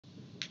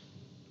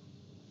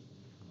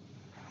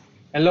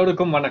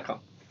எல்லோருக்கும்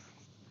வணக்கம்.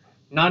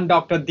 நான்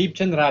டாக்டர்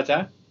Chandh Raja,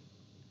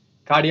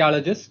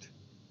 Cardiologist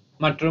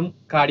மற்றும்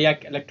Cardiac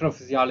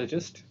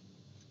Electrophysiologist,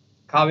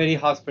 Kauvery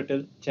Hospital,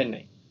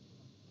 Chennai.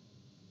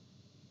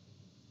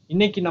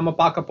 இன்னைக்கு நம்ம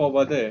பார்க்க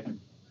போவது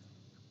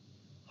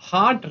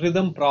heart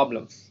rhythm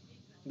problems.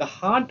 இந்த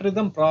heart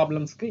rhythm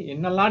problemsக்கு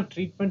என்னெல்லாம்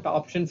treatment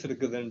options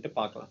இருக்குதுன்னு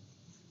பார்க்கலாம்.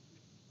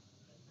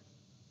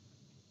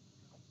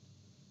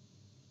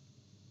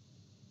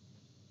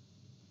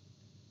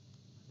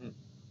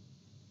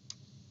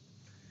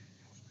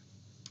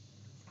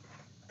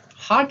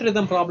 ஹார்ட்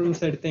ரிதம்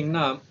ப்ராப்ளம்ஸ்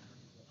எடுத்தீங்கன்னா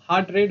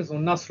ஹார்ட் ரேட்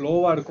ஒன்னா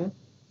ஸ்லோவா இருக்கும்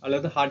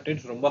அல்லது ஹார்ட்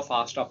ரேட் ரொம்ப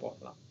ஃபாஸ்டா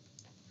போகலாம்.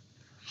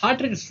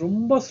 ஹார்ட் ரேட்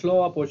ரொம்ப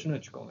ஸ்லோவா போச்சுன்னு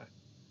வச்சுக்கோங்க,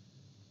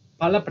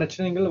 பல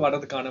பிரச்சனைகள்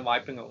வர்றதுக்கான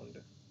வாய்ப்புங்க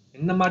உண்டு.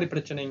 என்ன மாதிரி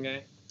பிரச்சனைங்க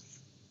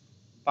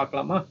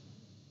பார்க்கலாமா?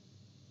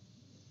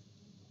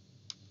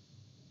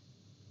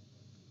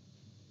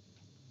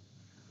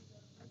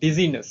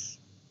 dizziness,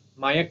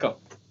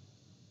 மயக்கம்,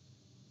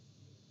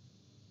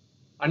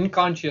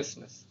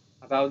 unconsciousness,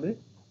 அதாவது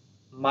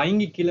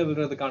மயங்கி கீழே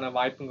விழுறதுக்கான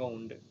வாய்ப்புங்க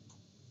உண்டு.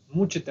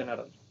 மூச்சு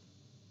திணறல்,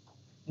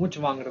 மூச்சு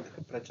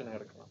வாங்குறதுக்கு பிரச்சனை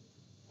இருக்கலாம்.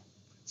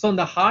 ஸோ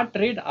இந்த ஹார்ட்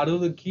ரேட்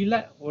 60 கீழே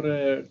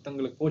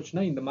ஒருத்தங்களுக்கு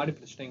போச்சுன்னா இந்த மாதிரி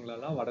பிரச்சனைகள்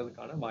எல்லாம்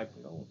வர்றதுக்கான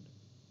வாய்ப்புங்க உண்டு.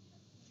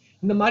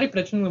 இந்த மாதிரி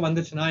பிரச்சனைகள்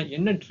வந்துச்சுன்னா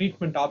என்ன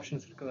ட்ரீட்மெண்ட்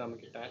ஆப்ஷன்ஸ் இருக்குது நம்ம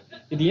கிட்ட?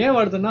 இது ஏன்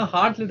வருதுன்னா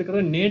ஹார்ட்ல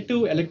இருக்கிற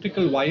நேட்டிவ்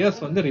எலக்ட்ரிக்கல்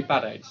வயர்ஸ்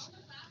ரிப்பேர் ஆயிடுச்சு.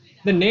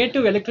 இந்த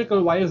நேட்டிவ்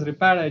எலக்ட்ரிக்கல் வயர்ஸ்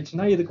ரிப்பேர்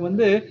ஆயிடுச்சுன்னா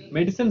இதுக்கு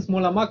மெடிசன்ஸ்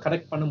மூலமா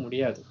கரெக்ட் பண்ண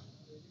முடியாது.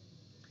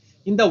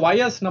 இந்த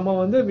வயர்ஸ் நம்ம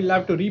will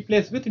have to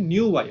replace with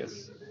new wires,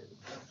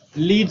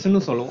 leads னு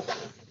சொல்லுவோம்,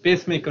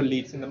 பேஸ்மேக்கர்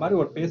லீட்ஸ். இந்த மாதிரி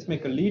ஒரு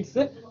பேஸ்மேக்கர் லீட்ஸ்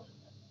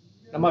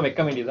நம்ம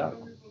வைக்க வேண்டியதா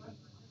இருக்கும்.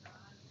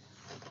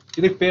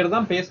 இதுக்கு பேர்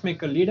தான்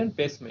பேஸ்மேக்கர் லீட் அண்ட்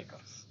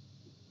பேஸ்மேக்கர்ஸ்.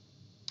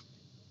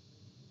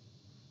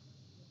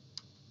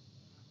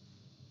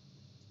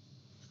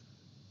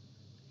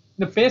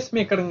 இந்த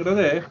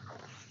பேஸ்மேக்கர்ங்கிறது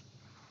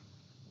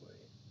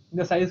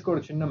இந்த சைஸ்க்கு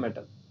ஒரு சின்ன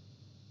மெட்டல்.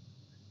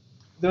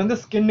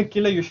 இது ஸ்கின்னு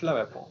கீழே யூஸ்வலா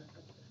வைப்போம்.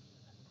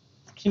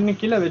 ஸ்கின்னு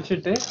கீழே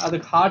வச்சுட்டு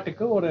அதுக்கு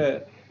ஹார்ட்டுக்கு ஒரு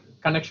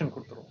கனெக்ஷன்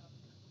கொடுத்துருவோம்.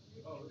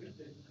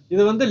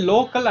 இது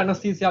லோக்கல்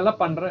அனஸ்தீசியால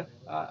பண்ற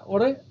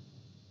ஒரு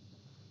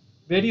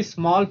வெரி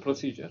ஸ்மால்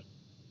ப்ரொசீஜர்.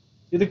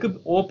 இதுக்கு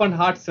ஓபன்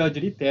ஹார்ட்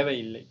சர்ஜரி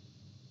தேவையில்லை.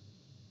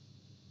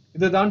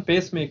 இதுதான்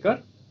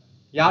பேஸ்மேக்கர்.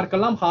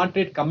 யாருக்கெல்லாம் ஹார்ட்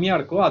ரேட் கம்மியா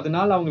இருக்கோ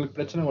அதனால அவங்களுக்கு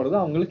பிரச்சனை வருதோ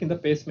அவங்களுக்கு இந்த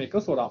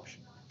பேஸ்மேக்கர்ஸ் ஒரு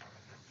ஆப்ஷன்.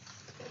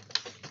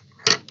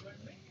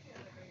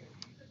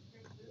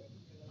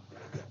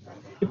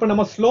 இப்ப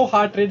நம்ம ஸ்லோ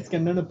ஹார்ட் ரேட்ஸ்க்கு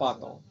என்னன்னு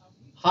பார்த்தோம்.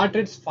 ஹார்ட்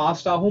ரேட்ஸ்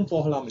ஃபாஸ்டாகவும்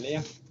போகலாம்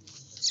இல்லையா?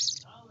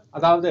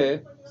 அதாவது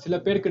சில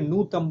பேருக்கு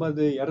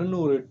 150,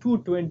 200,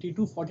 220,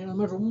 240 அந்த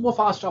மாதிரி ரொம்ப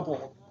ஃபாஸ்டா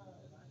போகும்.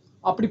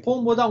 அப்படி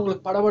போகும்போது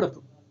அவங்களுக்கு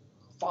படபடப்பு,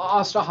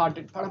 ஃபாஸ்டா ஹார்ட்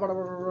ரேட்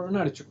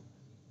படபடன்னு அடிச்சுக்கும்.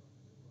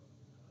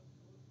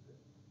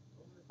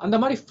 அந்த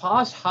மாதிரி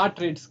ஃபாஸ்ட்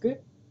ஹார்ட் ரேட்ஸ்க்கு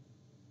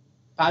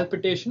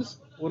பால்பிட்டேஷன்ஸ்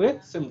ஒரு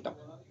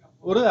சிம்டம்,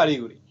 ஒரு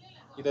அறிகுறி.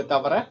 இதை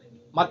தவிர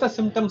மற்ற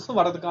சிம்டம்ஸும்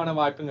வரதுக்கான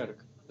வாய்ப்புங்க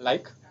இருக்கு.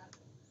 லைக்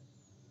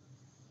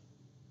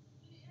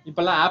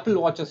இப்பெல்லாம் ஆப்பிள்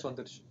வாட்சஸ்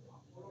வந்துருச்சு.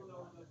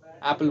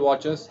 Apple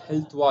watches,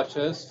 health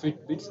watches,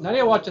 Fitbits,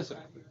 நிறைய வாட்சஸ்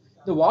இருக்கு.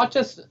 இந்த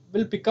watches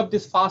will pick up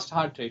this fast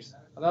heart rates.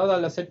 அதாவது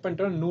அதில் செட்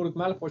பண்ணிட்டு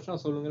 100க்கு மேலே போச்சுன்னா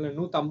சொல்லுங்க, இல்லை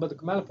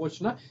 150க்கு மேலே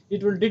போச்சுன்னா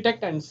it will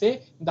detect and say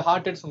இந்த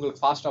ஹார்ட் ரேட்ஸ்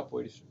உங்களுக்கு ஃபாஸ்டா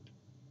போயிடுச்சு.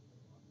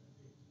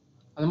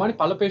 அந்த மாதிரி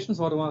பல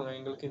பேஷண்ட்ஸ் வருவாங்க,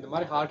 எங்களுக்கு இந்த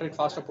மாதிரி ஹார்ட் ரேட்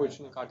ஃபாஸ்டா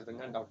போயிடுச்சுன்னு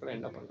காட்டுதுங்க டாக்டர்,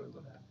 என்ன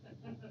பண்றது?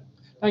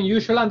 நாங்கள்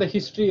யூஸ்வலாக அந்த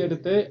ஹிஸ்ட்ரி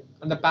எடுத்து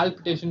அந்த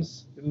பால்பிட்டேஷன்ஸ்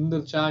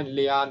இருந்துச்சா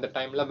இல்லையா, அந்த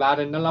டைம்ல வேற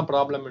என்னெல்லாம்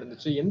ப்ராப்ளம்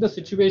இருந்துச்சு, எந்த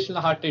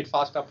சிச்சுவேஷன்ல ஹார்ட் ரேட்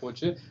ஃபாஸ்டா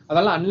போச்சு,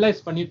 அதெல்லாம்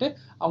அனலைஸ் பண்ணிட்டு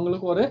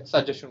அவங்களுக்கு ஒரு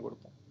சஜஷன்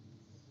கொடுப்போம்.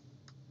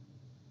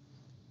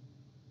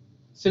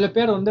 சில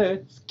பேர்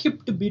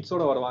ஸ்கிப்ட்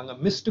பீட்ஸோட வருவாங்க,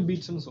 மிஸ்டு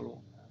பீட்ஸ்னு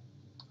சொல்லுவோம்.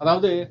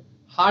 அதாவது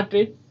ஹார்ட்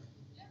ரேட்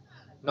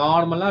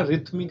நார்மலா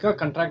ரித்மிக்கா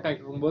கண்ட்ராக்ட்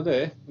ஆகிட்டு இருக்கும்போது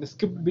இந்த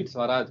ஸ்கிப்ட் பீட்ஸ்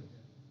வராது.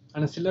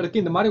 ஆனா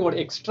சிலருக்கு இந்த மாதிரி ஒரு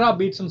எக்ஸ்ட்ரா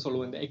பீட்ஸ்னு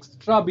சொல்லுவோம். இந்த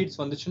எக்ஸ்ட்ரா பீட்ஸ்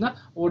வந்துச்சுன்னா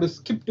ஒரு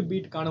ஸ்கிப்ட்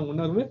பீட்டுக்கான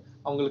உணர்வு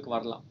அவங்களுக்கு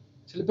வரலாம்.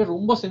 சில பேர்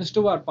ரொம்ப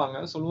சென்சிட்டிவா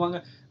இருப்பாங்க, சொல்லுவாங்க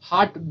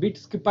ஹார்ட்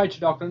பீட் ஸ்கிப்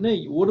ஆயிடுச்சு டாக்டர்னு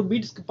ஒரு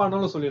பீட் ஸ்கிப்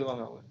ஆனாலும்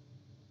சொல்லிடுவாங்க அவங்க.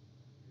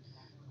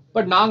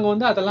 பட்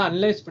நாங்க அதெல்லாம்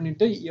அனலைஸ்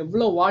பண்ணிட்டு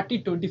எவ்வளவு வாட்டி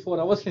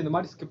 24 ஹவர்ஸ்ல இந்த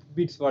மாதிரி ஸ்கிப்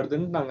பீட்ஸ்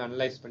வருதுன்னு நாங்க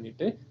அனலைஸ்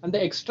பண்ணிட்டு அந்த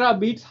எக்ஸ்ட்ரா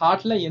பீட்ஸ்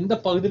ஹார்ட்ல எந்த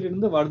பகுதியில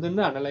இருந்து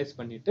வருதுன்னு அனலைஸ்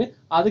பண்ணிட்டு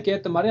அதுக்கு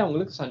ஏத்த மாதிரி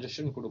அவங்களுக்கு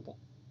சஜஷன் கொடுப்போம்.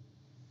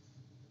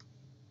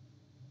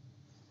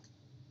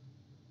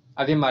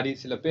 அதே மாதிரி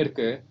சில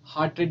பேருக்கு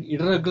ஹார்ட் ரேட்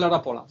irregular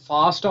போகலாம்,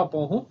 ஃபாஸ்டா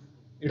போகும்,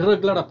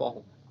 irregular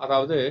போகும்.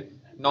 அதாவது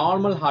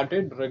நார்மல் ஹார்ட்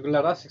ரேட்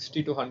ரெகுலரா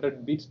 60 to 100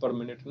 பீட்ஸ் பர்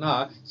மினிட்னா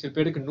சில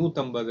பேருக்கு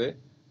 150,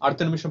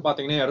 அடுத்த நிமிஷம்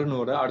பாத்தீங்கன்னா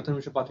 200, அடுத்த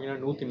நிமிஷம்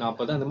பாத்தீங்கன்னா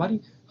 140, அந்த மாதிரி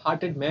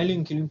ஹார்ட் ரேட்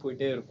மேலையும் கீழும்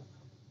போயிட்டே இருக்கும்.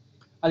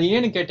 அது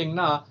ஏன்னு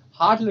கேட்டீங்கன்னா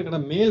ஹார்ட்ல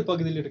இருக்கிற மேல்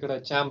பகுதியில்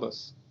இருக்கிற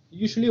chambers,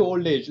 usually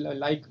old age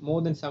like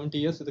more தென் 70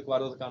 இயர்ஸ் இதுக்கு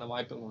வர்றதுக்கான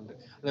வாய்ப்புகள் உண்டு.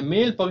 அந்த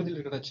மேல் பகுதியில்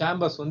இருக்கிற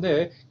சேம்பர்ஸ்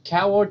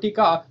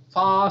கேவோட்டிக்கா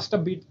ஃபாஸ்டா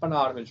பீட் பண்ண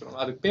ஆரம்பிச்சிடும்.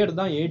 அதுக்கு பேர்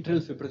தான்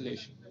atrial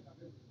fibrillation.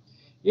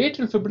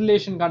 Atrial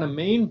ஃபிப்ரிலேஷனுக்கான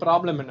main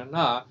problem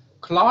என்னன்னா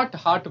கிளாட்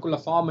ஹார்ட்டுக்குள்ள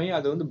ஃபார்ம் ஆகி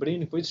அது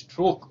பிரெயினுக்கு போய்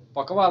ஸ்ட்ரோக்,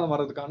 பக்கவாதம்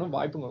வர்றதுக்கான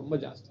வாய்ப்புங்க ரொம்ப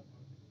ஜாஸ்தி.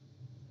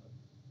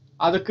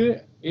 அதுக்கு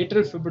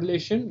ஏட்ரியல்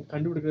ஃபிப்ரிலேஷன்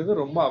கண்டுபிடிக்கிறது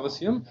ரொம்ப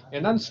அவசியம்.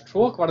 ஏன்னா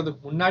ஸ்ட்ரோக்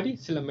வரதுக்கு முன்னாடி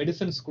சில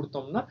மெடிசன்ஸ்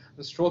கொடுத்தோம்னா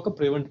ஸ்ட்ரோக்கை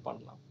ப்ரிவென்ட்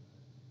பண்ணலாம்.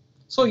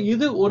 ஸோ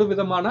இது ஒரு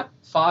விதமான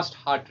fast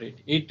heart rate,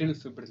 atrial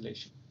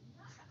fibrillation.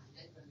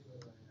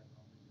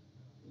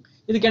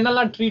 இதுக்கு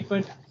என்னெல்லாம்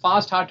ட்ரீட்மெண்ட்,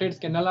 ஃபாஸ்ட் ஹார்ட்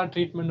ரேட்ஸ்க்கு என்னெல்லாம்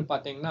ட்ரீட்மெண்ட்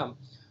பார்த்தீங்கன்னா,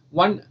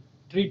 ஒன்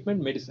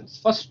ட்ரீட்மெண்ட் மெடிசன்ஸ்.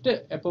 ஃபர்ஸ்ட்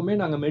எப்பவுமே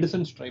நாங்கள்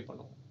மெடிசன்ஸ் ட்ரை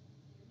பண்ணுவோம்.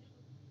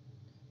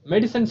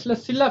 மெடிசன்ஸ்ல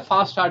சில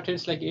fast heart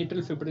rates like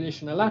atrial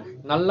fibrillation எல்லாம்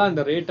நல்லா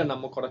இந்த ரேட்டை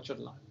நம்ம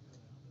குறைச்சிடலாம்.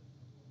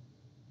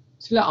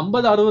 சில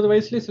 50-60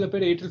 வயசுலேயே சில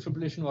பேர் ஏட்ரியல்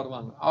ஃபிப்ரிலேஷன்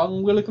வருவாங்க.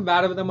 அவங்களுக்கு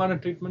வேற விதமான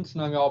ட்ரீட்மெண்ட்ஸ்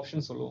நாங்கள்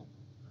ஆப்ஷன் சொல்லுவோம்.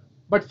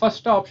 பட்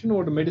ஃபர்ஸ்ட் ஆப்ஷன்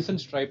ஒரு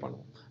மெடிசன்ஸ் ட்ரை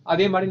பண்ணுவோம்.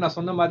 அதே மாதிரி நான்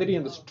சொன்ன மாதிரி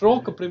அந்த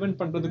ஸ்ட்ரோக் ப்ரிவென்ட்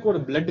பண்றதுக்கு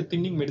ஒரு பிளட்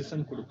தின்னிங்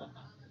மெடிசன் கொடுப்போம்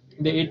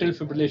இந்த ஏட்ரியல்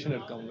ஃபிப்ரிலேஷன்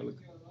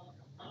இருக்கவங்களுக்கு.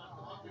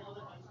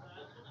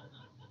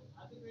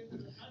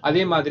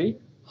 அதே மாதிரி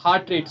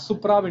ஹார்ட் ரேட்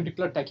சூப்ரா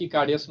வென்ட்ரிகுலர்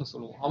டக்கிகார்டியாஸ்னு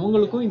சொல்லுவோம்.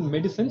 அவங்களுக்கும் இந்த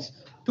medicines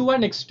to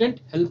an extent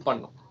help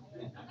பண்ணும்.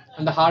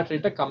 அந்த ஹார்ட்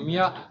ரேட்டை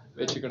கம்மியா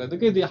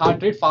வச்சுக்கிறதுக்கு, இது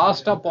ஹார்ட் ரேட்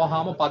ஃபாஸ்டா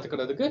போகாம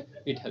பாத்துக்கிறதுக்கு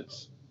இட் ஹெல்ப்ஸ்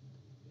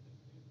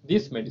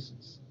தீஸ்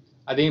மெடிசன்ஸ்.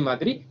 அதே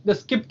மாதிரி இந்த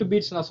ஸ்கிப்ட்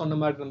பீட்ஸ் நான் சொன்ன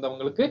மாதிரி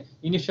இருந்தவங்களுக்கு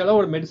இனிஷியலா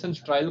ஒரு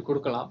மெடிசன்ஸ் ட்ரையல்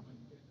கொடுக்கலாம்.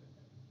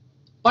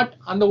 பட்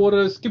அந்த ஒரு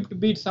ஸ்கிப்ட்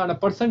பீட்ஸ் ஆன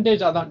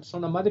பர்சன்டேஜ் அதான்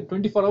சொன்ன மாதிரி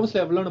 24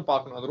 ஹவர்ஸ்ல எவ்வளோன்னு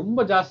பார்க்கணும். அது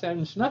ரொம்ப ஜாஸ்தி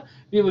ஆயிருந்துச்சுன்னா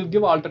we will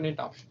give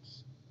alternate options.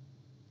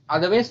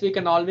 Otherwise we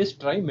can always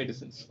try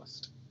medicines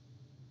first.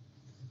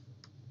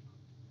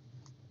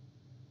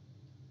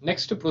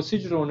 Next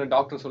procedure ஒன்று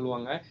டாக்டர்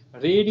சொல்லுவாங்க,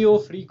 radio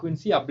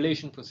frequency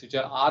ablation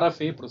procedure,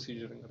 RFA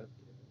ப்ரொசீஜருங்கிறது.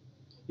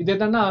 இது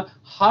என்னன்னா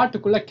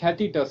ஹார்ட்டுக்குள்ள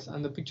கேத்தீட்டர்ஸ்,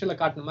 அந்த பிக்சர்ல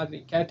காட்டின மாதிரி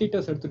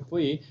கேத்தீட்டர்ஸ் எடுத்துட்டு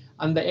போய்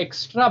அந்த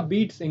எக்ஸ்ட்ரா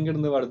பீட்ஸ்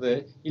எங்கிருந்து வருது,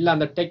 இல்ல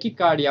அந்த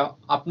டெக்கிகார்டியா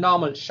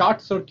அப்நார்மல்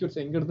ஷார்ட் சர்க்யூட்ஸ்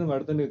எங்கிருந்து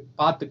வருதுன்னு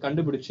பார்த்து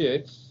கண்டுபிடிச்சு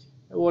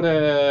ஒரு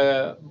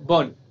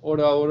பர்ன்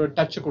ஒரு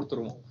டச்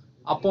கொடுத்துருவோம்.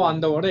 அப்போ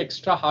அந்த ஒரு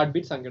எக்ஸ்ட்ரா ஹார்ட்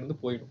பீட்ஸ் அங்கிருந்து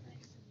போயிடும்.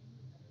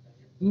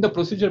 இந்த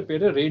ப்ரொசீஜர்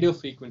பேரு ரேடியோ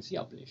ஃப்ரீக்வன்சி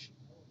அப்லேஷன்.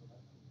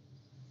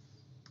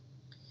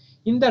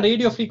 இந்த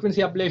radio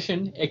frequency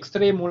ablation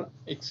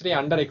x ray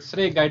under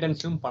x ray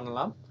கைடன்ஸும்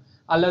பண்ணலாம்,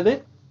 அல்லது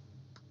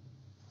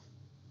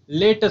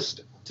லேட்டஸ்ட்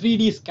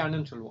 3D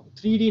ஸ்கேன் சொல்லுவோம்,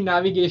 3D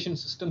நேவிகேஷன்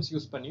சிஸ்டம்ஸ்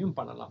யூஸ் பண்ணியும்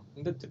பண்ணலாம்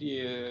இந்த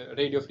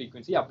radio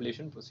frequency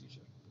ablation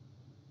procedure.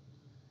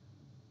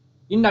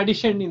 In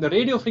addition இந்த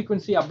ரேடியோ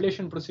ஃப்ரீக்வன்சி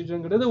அப்லேஷன்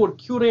ப்ரொசீஜர்ங்கிறது ஒரு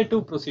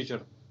கியூரேட்டிவ்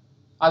ப்ரொசீஜர்.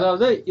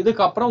 அதாவது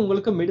இதுக்கப்புறம்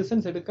உங்களுக்கு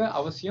மெடிசன்ஸ் எடுக்க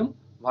அவசியம்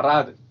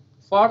வராது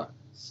ஃபார்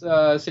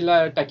சில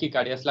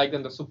டக்கிகார்டியாஸ் லைக்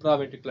அந்த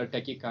சூப்ராவென்ட்ரிகுலர்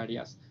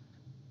டக்கிகார்டியாஸ்,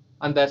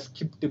 அந்த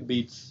ஸ்கிப்ட்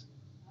பீட்ஸ்,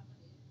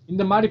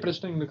 இந்த மாதிரி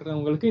பிரச்சனை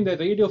இருக்கிறவங்களுக்கு இந்த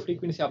radio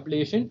frequency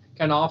ablation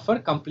can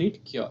offer complete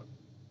cure.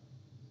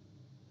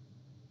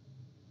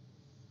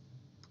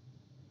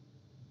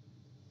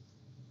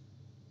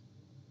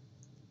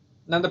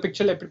 அந்த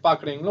பிக்சர்ல எப்படி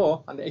பாக்குறீங்களோ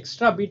அந்த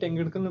எக்ஸ்ட்ரா பீட் எங்க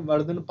இருக்குன்னு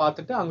வருதுன்னு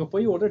பார்த்துட்டு அங்க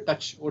போய் ஒரு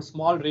டச், ஒரு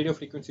ஸ்மால் ரேடியோ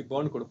ஃப்ரீக்வன்சி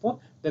பர்ன் கொடுப்போம்.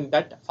 தென்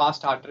that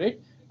fast heart rate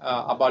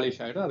abolish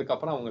ஆயிடும்.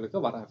 அதுக்கப்புறம் அவங்களுக்கு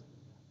வராது.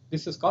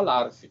 This is called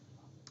RFA.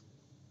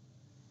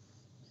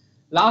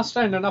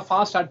 லாஸ்டா என்னன்னா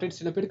ஃபாஸ்ட் ஹார்ட் ரேட்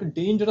சில பேருக்கு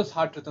டேஞ்சரஸ்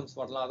ஹார்ட் ரிதம்ஸ்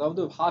வரலாம்.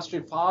 அதாவது ஹார்ட்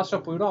ரேட் ஃபாஸ்டா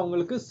போயிடும்,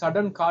 அவங்களுக்கு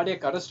சடன்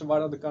கார்டியக் அரெஸ்ட்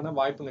வரதுக்கான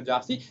வாய்ப்புங்க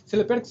ஜாஸ்தி.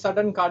 சில பேருக்கு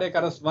சடன் கார்டியக்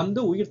அரெஸ்ட்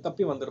வந்து உயிர்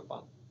தப்பி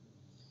வந்திருப்பாங்க.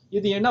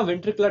 இது என்ன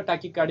ventricular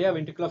tachycardia,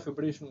 ventricular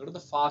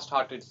ஃபிப்ரிலேஷன்ங்கிறது fast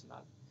heart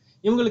ரேட்ஸ்னால.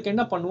 இவங்களுக்கு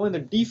என்ன பண்ணுவோம், இந்த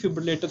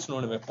டிஃபிபிரிலேட்டர்ஸ்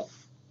ஒன்று வைப்போம்.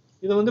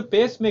 இது வந்து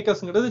பேஸ்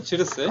மேக்கர்ஸ்ங்கிறது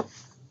சிறுசு,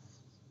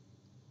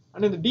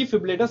 அண்ட் இந்த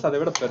டிஃபிபிரிலேட்டர்ஸ் அதை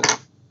விட பெருசு.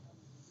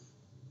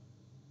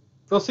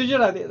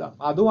 ப்ரொசீஜர் அதே தான்,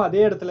 அதுவும்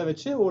அதே இடத்துல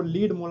வச்சு ஒரு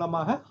லீட்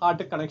மூலமாக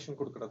ஹார்ட்டுக்கு கனெக்ஷன்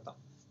கொடுக்கறது தான்.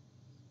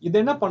 இது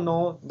என்ன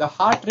பண்ணும், இந்த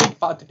ஹார்ட் ரேட்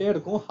பார்த்துட்டே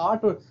இருக்கும்.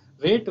 ஹார்ட்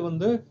ரேட்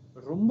வந்து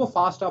ரொம்ப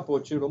ஃபாஸ்டா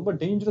போச்சு, ரொம்ப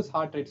டேஞ்சரஸ்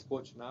ஹார்ட் ரேட்ஸ்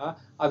போச்சுன்னா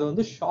அது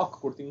வந்து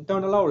ஷாக் கொடுத்து,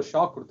 இன்டர்னலா ஒரு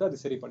ஷாக் கொடுத்து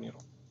அது சரி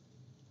பண்ணிடும்.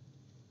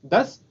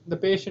 Thus இந்த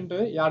பேஷண்ட்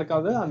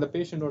யாருக்காவது அந்த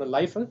பேஷண்டோட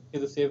லைஃப்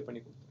இது சேவ் பண்ணி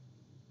கொடுத்துரும்.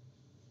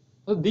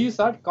 So these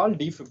are called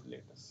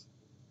defibrillators.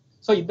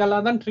 So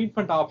இதெல்லாம் தான்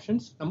ட்ரீட்மெண்ட்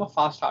ஆப்ஷன்ஸ் நம்ம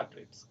ஃபாஸ்ட் ஹார்ட்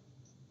ரேட்ஸ்.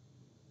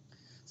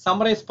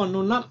 சம்மரைஸ்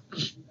பண்ணனும்னா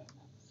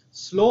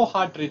slow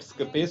heart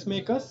ரேட்ஸ்க்கு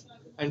பேஸ்மேக்கர்ஸ்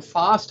and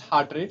fast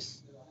heart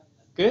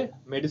ரேட்ஸ்க்கு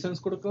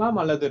medicines கொடுக்கலாம்,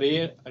 அல்லது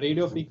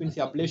radio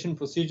frequency ablation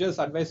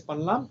procedures advice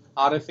பண்ணலாம்,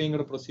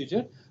 RFAங்கிற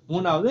ப்ரொசீஜர்.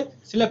 மூணாவது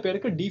சில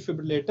பேருக்கு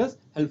டிஃபிபிரிலேட்டர்ஸ்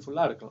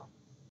ஹெல்ப்ஃபுல்லா இருக்கலாம்.